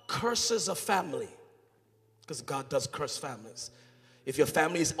curses a family, because God does curse families. If your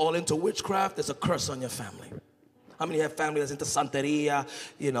family is all into witchcraft, there's a curse on your family. How many have family that's into Santeria,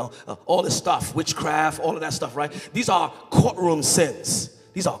 all this stuff, witchcraft, all of that stuff, right? These are courtroom sins.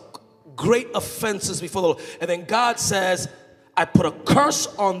 These are great offenses before the Lord. And then God says, I put a curse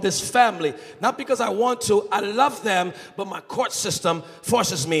on this family, not because I want to, I love them, but my court system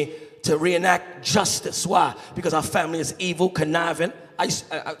forces me to reenact justice. Why? Because our family is evil, conniving,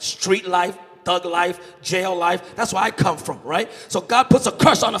 street life, thug life, jail life. That's where I come from, right? So God puts a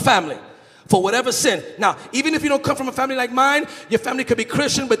curse on a family for whatever sin. Now, even if you don't come from a family like mine, your family could be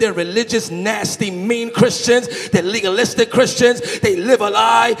Christian, but they're religious, nasty, mean Christians. They're legalistic Christians. They live a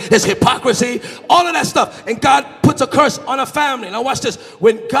lie. There's hypocrisy, all of that stuff. And God puts a curse on a family. Now watch this.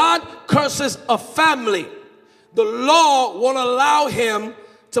 When God curses a family, the law won't allow him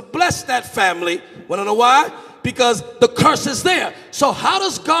to bless that family. Want to know why? Because the curse is there. So how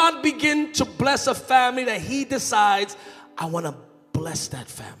does God begin to bless a family that he decides, I want to bless that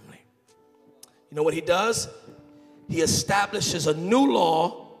family? You know what he does? He establishes a new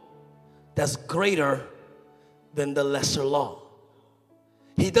law that's greater than the lesser law.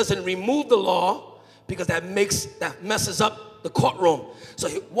 He doesn't remove the law because that messes up the courtroom. So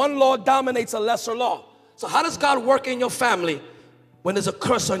one law dominates a lesser law. So how does God work in your family when there's a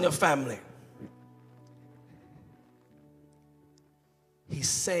curse on your family? He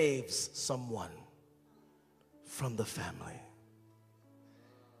saves someone from the family.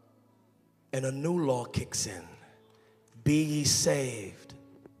 And a new law kicks in. Be ye saved,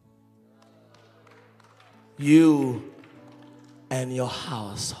 you and your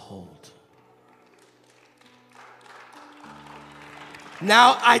household.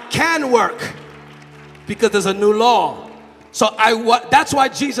 Now I can work because there's a new law. So that's why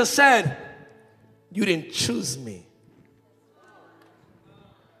Jesus said, you didn't choose me.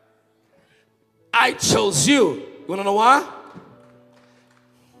 I chose you. You want to know why?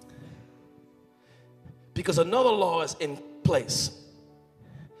 Because another law is in place,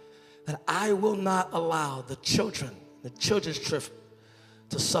 that I will not allow the children's church,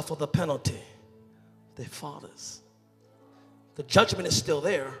 to suffer the penalty of their fathers. The judgment is still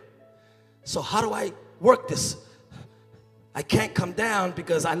there. So how do I work this? I can't come down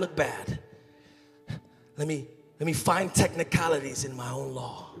because I look bad. Let me find technicalities in my own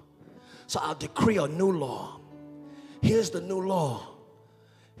law. So I'll decree a new law. Here's the new law.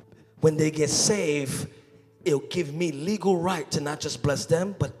 When they get saved, it'll give me legal right to not just bless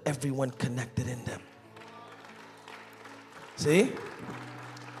them, but everyone connected in them. See?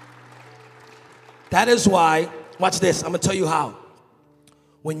 That is why, watch this, I'm going to tell you how.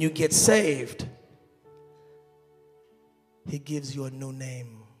 When you get saved, he gives you a new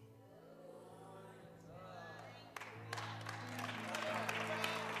name.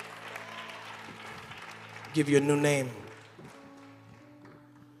 Give you a new name.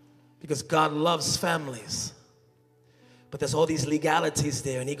 Because God loves families. But there's all these legalities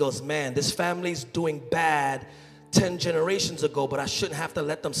there. And he goes, man, this family's doing bad 10 generations ago, but I shouldn't have to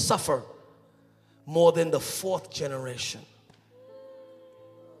let them suffer more than the 4th generation.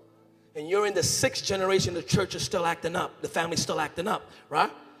 And you're in the 6th generation, the church is still acting up. The family's still acting up, right?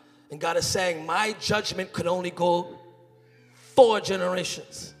 And God is saying, my judgment could only go 4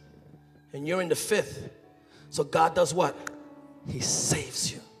 generations. And you're in the 5th. So God does what? He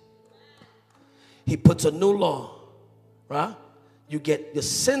saves you. He puts a new law, right? You get your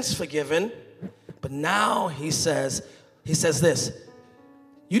sins forgiven, but now he says this,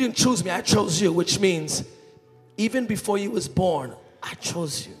 you didn't choose me, I chose you, which means even before you was born, I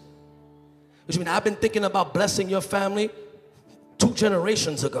chose you. Which means I've been thinking about blessing your family 2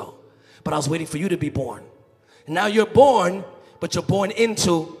 generations ago, but I was waiting for you to be born. And now you're born, but you're born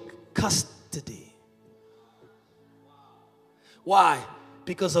into custody. Why?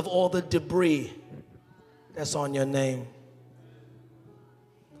 Because of all the debris that's on your name.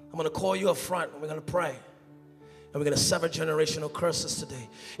 I'm going to call you up front and we're going to pray. And we're going to sever generational curses today.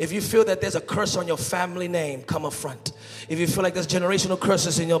 If you feel that there's a curse on your family name, come up front. If you feel like there's generational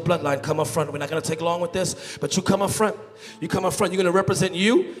curses in your bloodline, come up front. We're not going to take long with this, but you come up front. You come up front. You're going to represent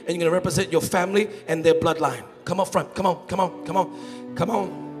you and you're going to represent your family and their bloodline. Come up front. Come on, come on, come on, come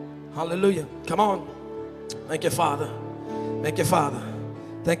on. Hallelujah. Come on. Thank you, Father. Thank you, Father.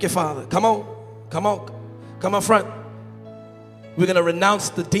 Thank you, Father. Come on. Come on. Come up front. We're going to renounce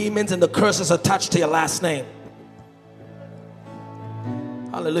the demons and the curses attached to your last name.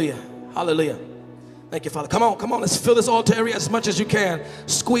 Hallelujah. Hallelujah. Thank you, Father. Come on. Let's fill this altar area as much as you can.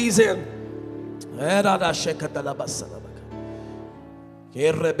 Squeeze in. Come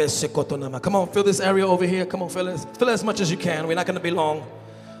on, fill this area over here. Come on, fill it as much as you can. We're not going to be long.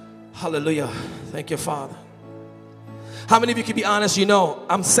 Hallelujah. Thank you, Father. How many of you can be honest? You know,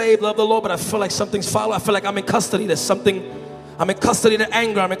 I'm saved, love the Lord, but I feel like something's foul. I feel like I'm in custody. There's something. I'm in custody to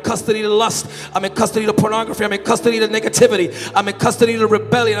anger. I'm in custody to lust. I'm in custody to pornography. I'm in custody to negativity. I'm in custody to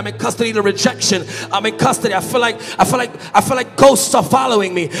rebellion. I'm in custody to rejection. I'm in custody. I feel like ghosts are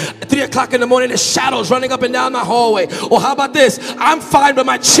following me. At 3 o'clock in the morning, there's shadows running up and down my hallway. Or how about this? I'm fine, but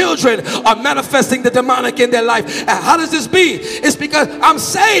my children are manifesting the demonic in their life. And how does this be? It's because I'm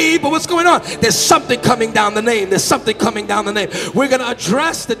saved, but what's going on? There's something coming down the name. There's something coming down the name. We're going to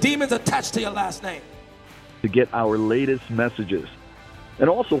address the demons attached to your last name. To get our latest messages. And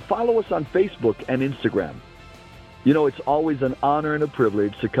also follow us on Facebook and Instagram. You know, it's always an honor and a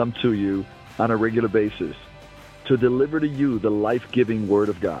privilege to come to you on a regular basis to deliver to you the life-giving Word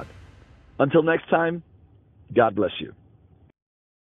of God. Until next time, God bless you.